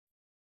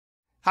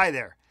Hi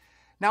there.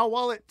 Now,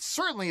 while it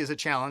certainly is a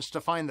challenge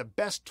to find the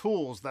best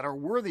tools that are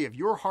worthy of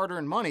your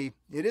hard-earned money,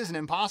 it isn't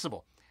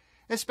impossible,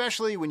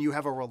 especially when you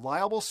have a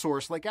reliable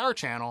source like our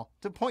channel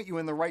to point you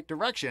in the right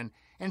direction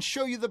and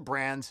show you the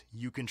brands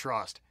you can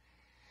trust.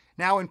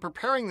 Now, in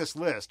preparing this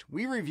list,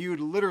 we reviewed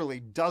literally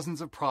dozens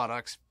of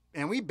products,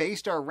 and we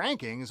based our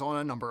rankings on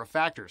a number of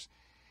factors,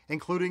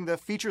 including the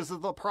features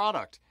of the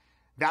product,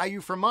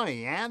 value for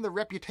money, and the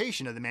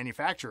reputation of the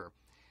manufacturer.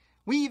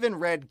 We even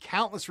read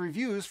countless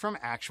reviews from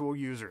actual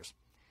users.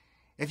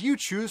 If you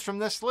choose from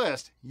this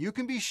list, you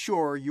can be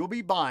sure you'll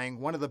be buying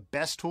one of the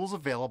best tools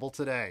available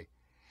today.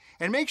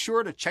 And make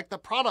sure to check the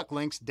product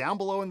links down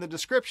below in the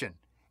description.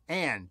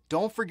 And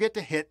don't forget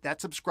to hit that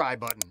subscribe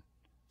button.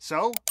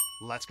 So,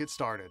 let's get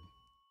started.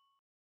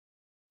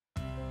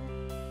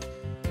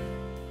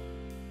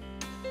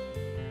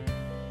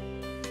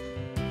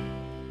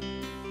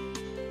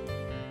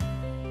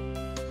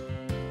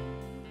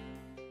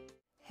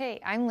 Hey,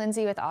 I'm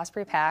Lindsay with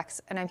Osprey Packs,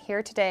 and I'm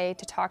here today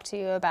to talk to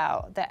you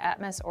about the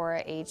Atmos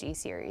Aura AG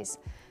series.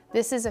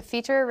 This is a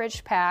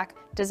feature-rich pack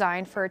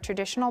designed for a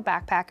traditional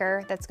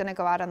backpacker that's going to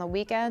go out on the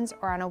weekends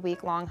or on a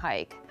week-long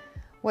hike.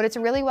 What it's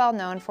really well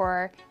known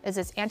for is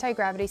its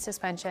anti-gravity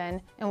suspension,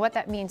 and what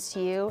that means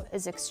to you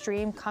is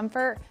extreme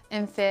comfort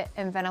and fit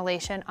and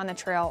ventilation on the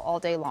trail all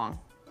day long.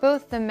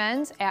 Both the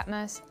men's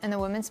Atmos and the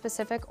women's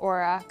specific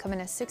Aura come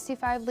in a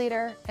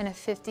 65-liter and a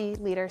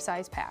 50-liter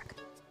size pack.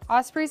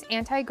 Osprey's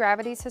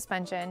anti-gravity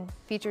suspension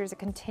features a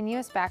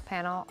continuous back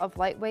panel of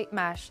lightweight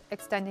mesh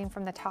extending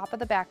from the top of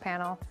the back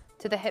panel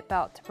to the hip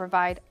belt to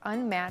provide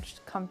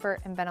unmatched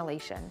comfort and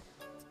ventilation.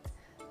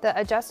 The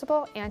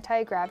adjustable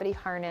anti-gravity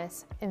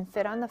harness and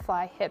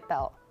fit-on-the-fly hip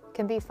belt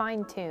can be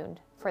fine-tuned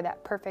for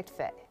that perfect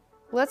fit.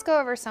 Let's go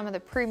over some of the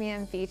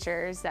premium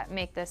features that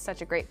make this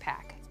such a great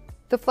pack.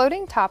 The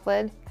floating top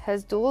lid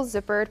has dual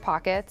zippered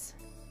pockets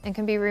and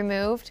can be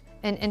removed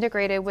and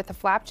integrated with a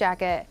flap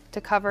jacket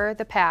to cover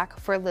the pack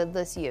for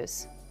lidless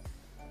use.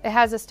 It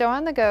has a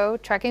stow-on-the-go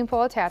trekking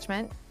pole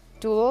attachment,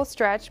 dual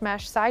stretch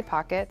mesh side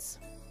pockets,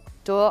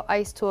 dual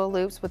ice tool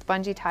loops with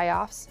bungee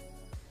tie-offs,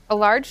 a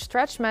large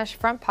stretch mesh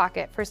front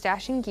pocket for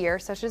stashing gear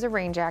such as a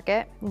rain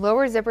jacket,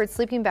 lower zippered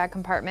sleeping bag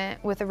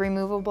compartment with a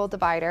removable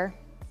divider,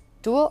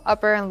 dual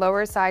upper and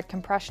lower side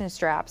compression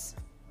straps,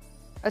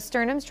 a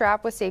sternum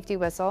strap with safety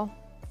whistle,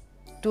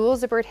 dual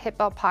zippered hip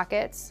belt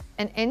pockets,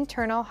 an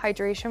internal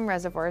hydration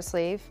reservoir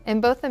sleeve,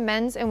 and both the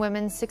men's and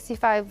women's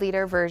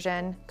 65-liter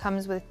version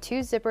comes with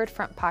two zippered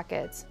front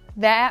pockets.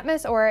 The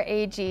Atmos Aura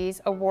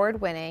AG's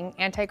award-winning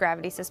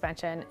anti-gravity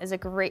suspension is a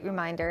great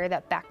reminder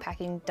that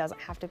backpacking doesn't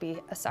have to be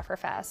a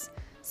sufferfest.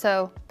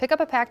 So pick up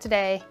a pack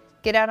today,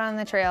 get out on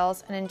the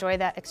trails, and enjoy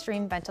that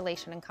extreme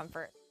ventilation and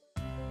comfort.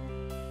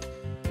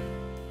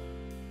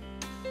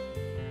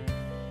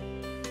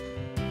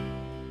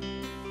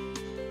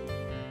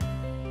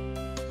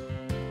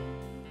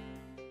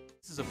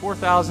 This is a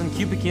 4,000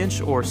 cubic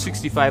inch or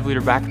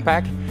 65-liter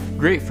backpack,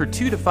 great for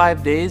 2 to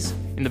 5 days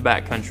in the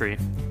backcountry.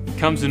 It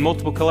comes in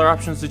multiple color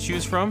options to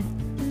choose from,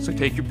 so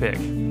take your pick.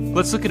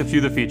 Let's look at a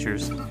few of the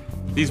features.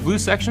 These blue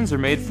sections are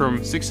made from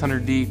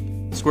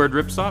 600D squared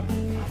ripstop,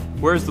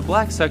 whereas the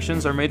black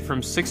sections are made from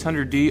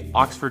 600D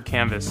Oxford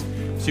canvas.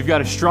 So you've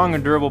got a strong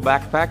and durable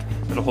backpack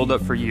that'll hold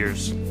up for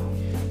years.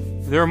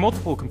 There are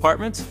multiple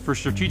compartments for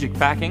strategic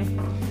packing.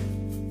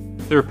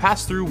 There are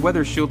pass-through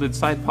weather-shielded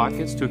side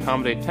pockets to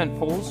accommodate tent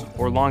poles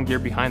or long gear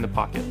behind the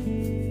pocket,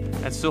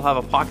 and still have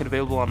a pocket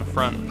available on the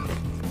front.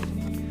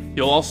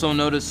 You'll also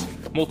notice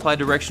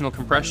multi-directional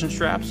compression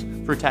straps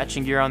for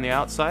attaching gear on the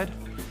outside,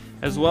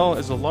 as well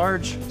as a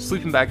large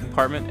sleeping bag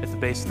compartment at the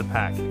base of the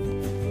pack.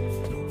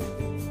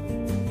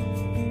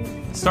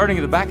 Starting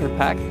at the back of the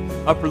pack,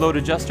 upper load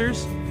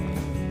adjusters,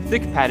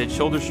 thick padded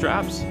shoulder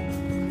straps,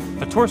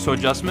 a torso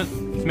adjustment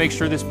to make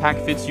sure this pack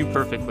fits you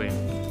perfectly.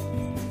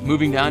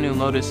 Moving down, you'll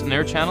notice an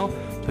air channel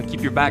to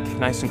keep your back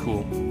nice and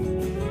cool.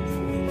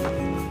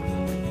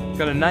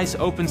 Got a nice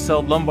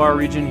open-celled lumbar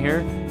region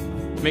here,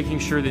 making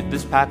sure that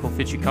this pack will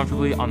fit you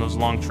comfortably on those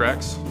long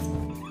treks.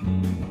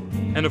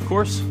 And of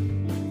course,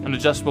 an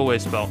adjustable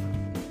waist belt.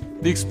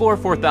 The Explorer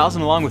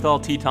 4000, along with all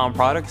TETON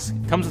products,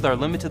 comes with our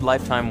limited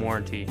lifetime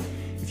warranty.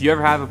 If you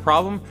ever have a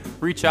problem,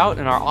 reach out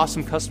and our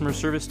awesome customer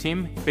service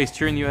team, based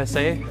here in the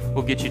USA,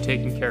 will get you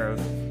taken care of.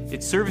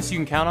 It's service you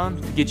can count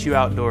on to get you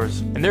outdoors.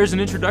 And there's an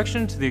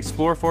introduction to the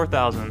Explorer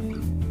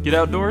 4000. Get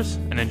outdoors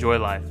and enjoy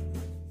life.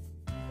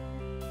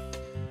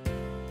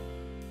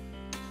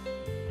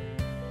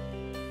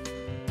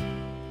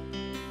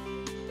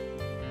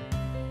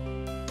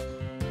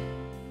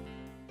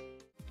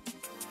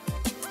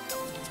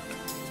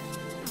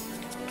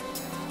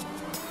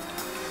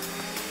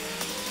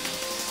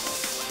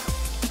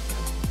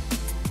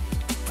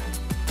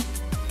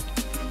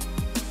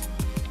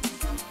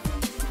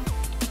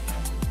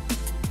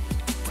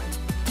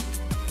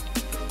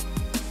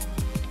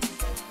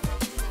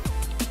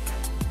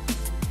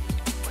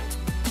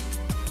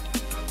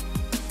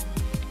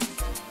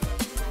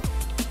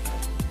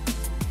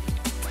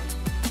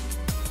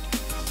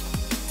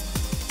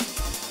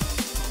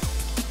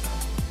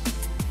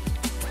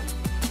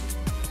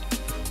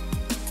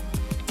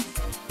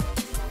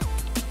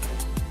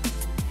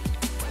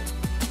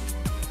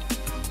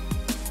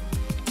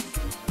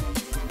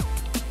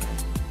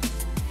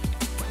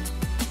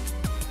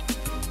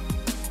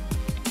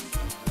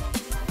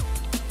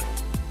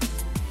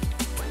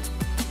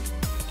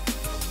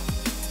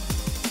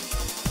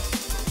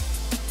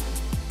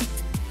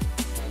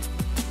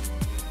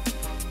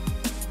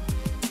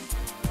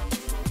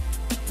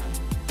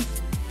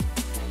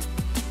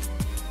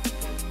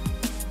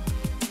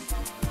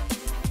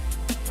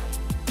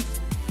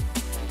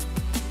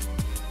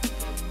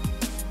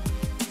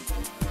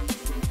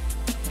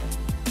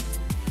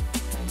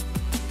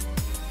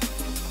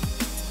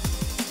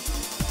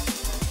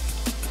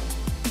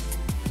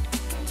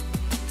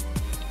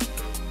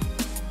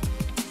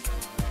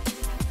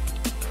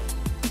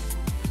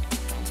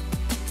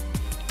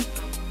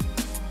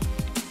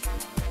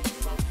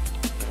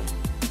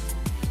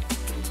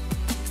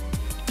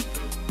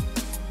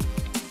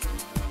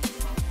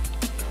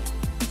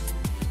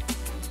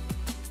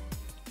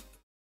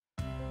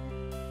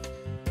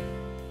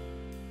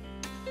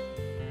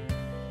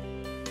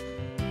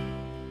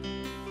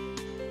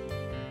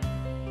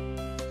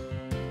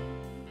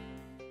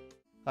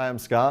 Hi, I'm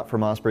Scott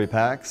from Osprey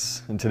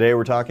Packs, and today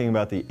we're talking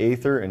about the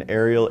Aether and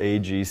Aerial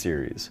AG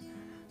series.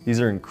 These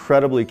are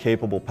incredibly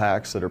capable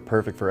packs that are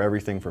perfect for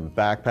everything from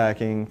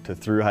backpacking to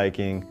through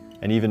hiking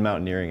and even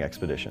mountaineering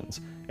expeditions,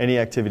 any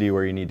activity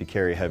where you need to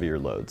carry heavier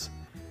loads.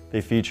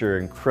 They feature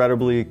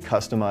incredibly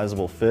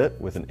customizable fit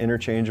with an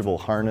interchangeable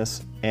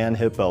harness and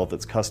hip belt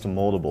that's custom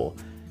moldable.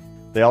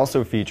 They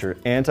also feature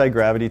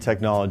anti-gravity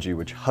technology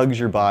which hugs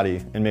your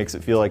body and makes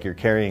it feel like you're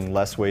carrying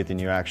less weight than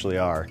you actually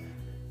are.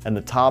 And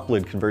the top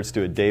lid converts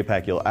to a day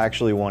pack you'll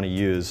actually want to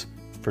use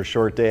for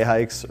short day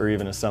hikes or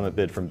even a summit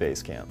bid from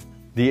base camp.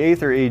 The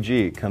Aether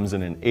AG comes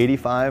in an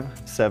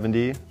 85,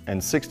 70,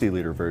 and 60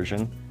 liter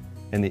version,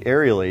 and the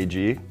Aerial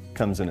AG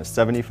comes in a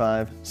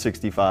 75,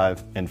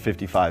 65, and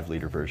 55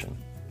 liter version.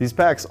 These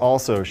packs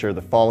also share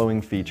the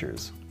following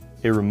features: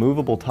 a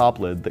removable top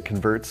lid that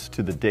converts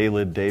to the day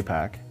lid day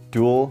pack,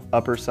 dual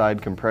upper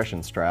side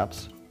compression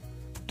straps,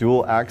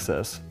 dual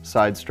access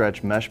side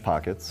stretch mesh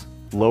pockets,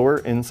 lower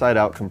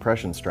inside-out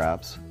compression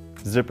straps,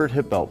 zippered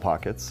hip belt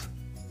pockets,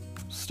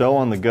 stow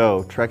on the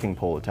go trekking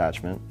pole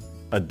attachment,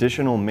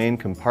 additional main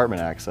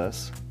compartment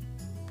access,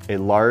 a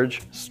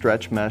large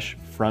stretch mesh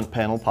front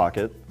panel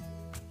pocket,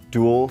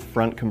 dual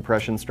front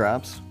compression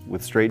straps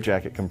with straight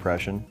jacket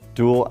compression,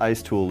 dual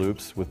ice tool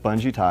loops with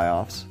bungee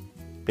tie-offs,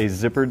 a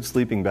zippered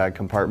sleeping bag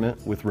compartment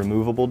with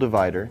removable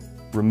divider,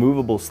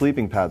 removable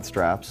sleeping pad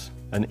straps,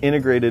 an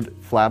integrated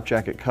flap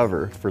jacket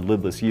cover for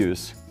lidless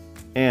use,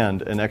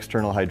 and an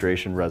external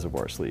hydration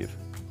reservoir sleeve.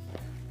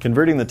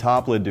 Converting the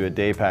top lid to a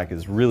day pack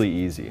is really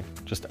easy.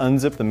 Just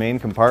unzip the main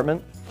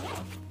compartment,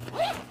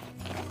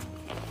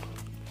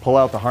 pull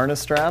out the harness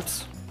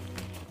straps,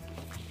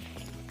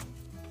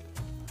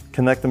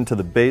 connect them to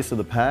the base of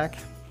the pack,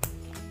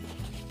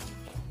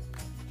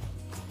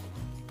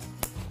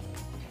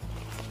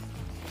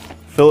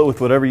 fill it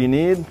with whatever you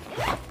need,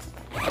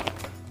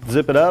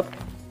 zip it up,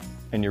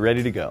 and you're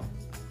ready to go.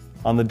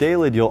 On the day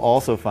lid, you'll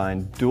also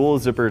find dual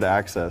zippered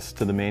access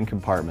to the main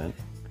compartment,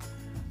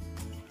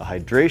 a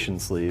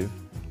hydration sleeve,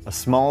 a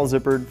small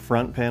zippered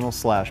front panel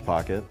slash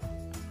pocket,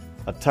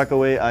 a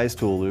tuck-away ice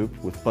tool loop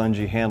with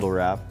bungee handle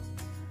wrap,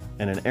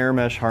 and an air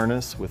mesh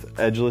harness with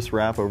edgeless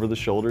wrap over the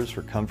shoulders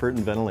for comfort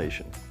and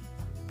ventilation.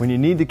 When you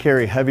need to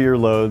carry heavier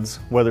loads,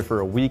 whether for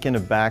a weekend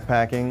of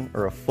backpacking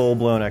or a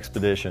full-blown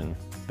expedition,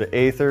 the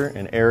Aether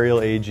and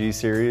Aerial AG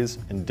series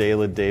and day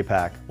lid day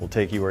pack will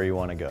take you where you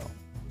want to go.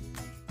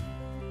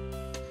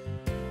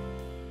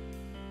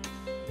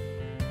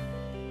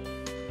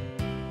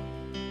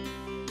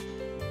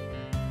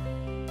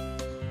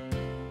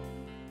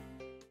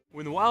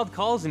 When the wild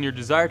calls and your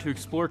desire to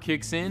explore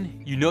kicks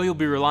in, you know you'll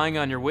be relying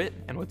on your wit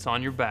and what's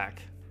on your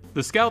back.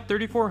 The Scout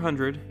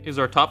 3400 is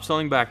our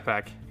top-selling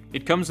backpack.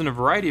 It comes in a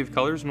variety of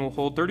colors and will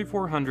hold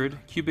 3,400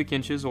 cubic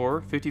inches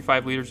or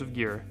 55 liters of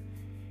gear.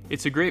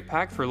 It's a great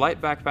pack for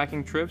light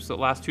backpacking trips that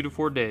last 2 to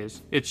 4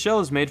 days. Its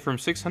shell is made from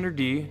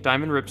 600D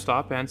diamond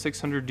ripstop and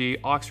 600D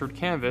Oxford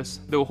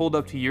canvas that will hold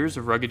up to years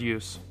of rugged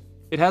use.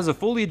 It has a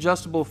fully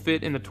adjustable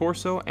fit in the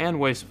torso and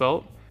waist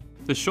belt.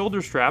 The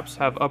shoulder straps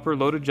have upper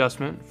load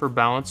adjustment for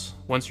balance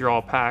once you're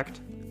all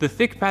packed. The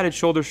thick padded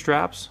shoulder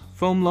straps,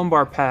 foam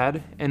lumbar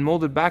pad, and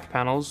molded back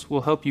panels will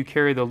help you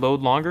carry the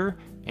load longer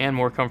and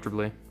more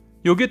comfortably.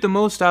 You'll get the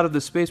most out of the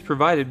space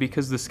provided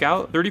because the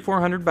Scout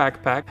 3400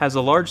 backpack has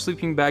a large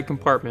sleeping bag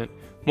compartment,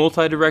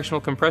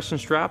 multi-directional compression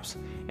straps,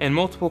 and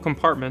multiple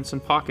compartments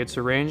and pockets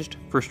arranged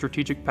for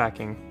strategic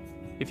packing.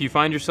 If you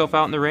find yourself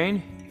out in the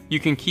rain, you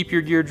can keep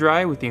your gear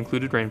dry with the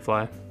included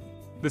rainfly.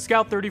 The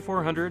Scout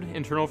 3400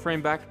 internal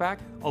frame backpack,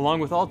 along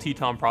with all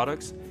TETON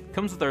products,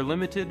 comes with our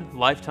limited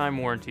lifetime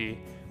warranty,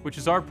 which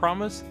is our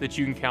promise that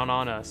you can count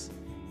on us.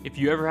 If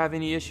you ever have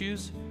any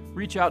issues,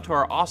 reach out to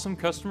our awesome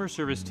customer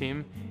service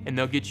team and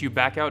they'll get you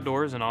back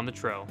outdoors and on the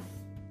trail.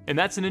 And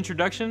that's an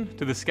introduction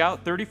to the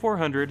Scout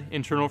 3400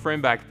 internal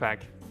frame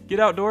backpack. Get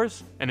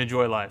outdoors and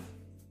enjoy life.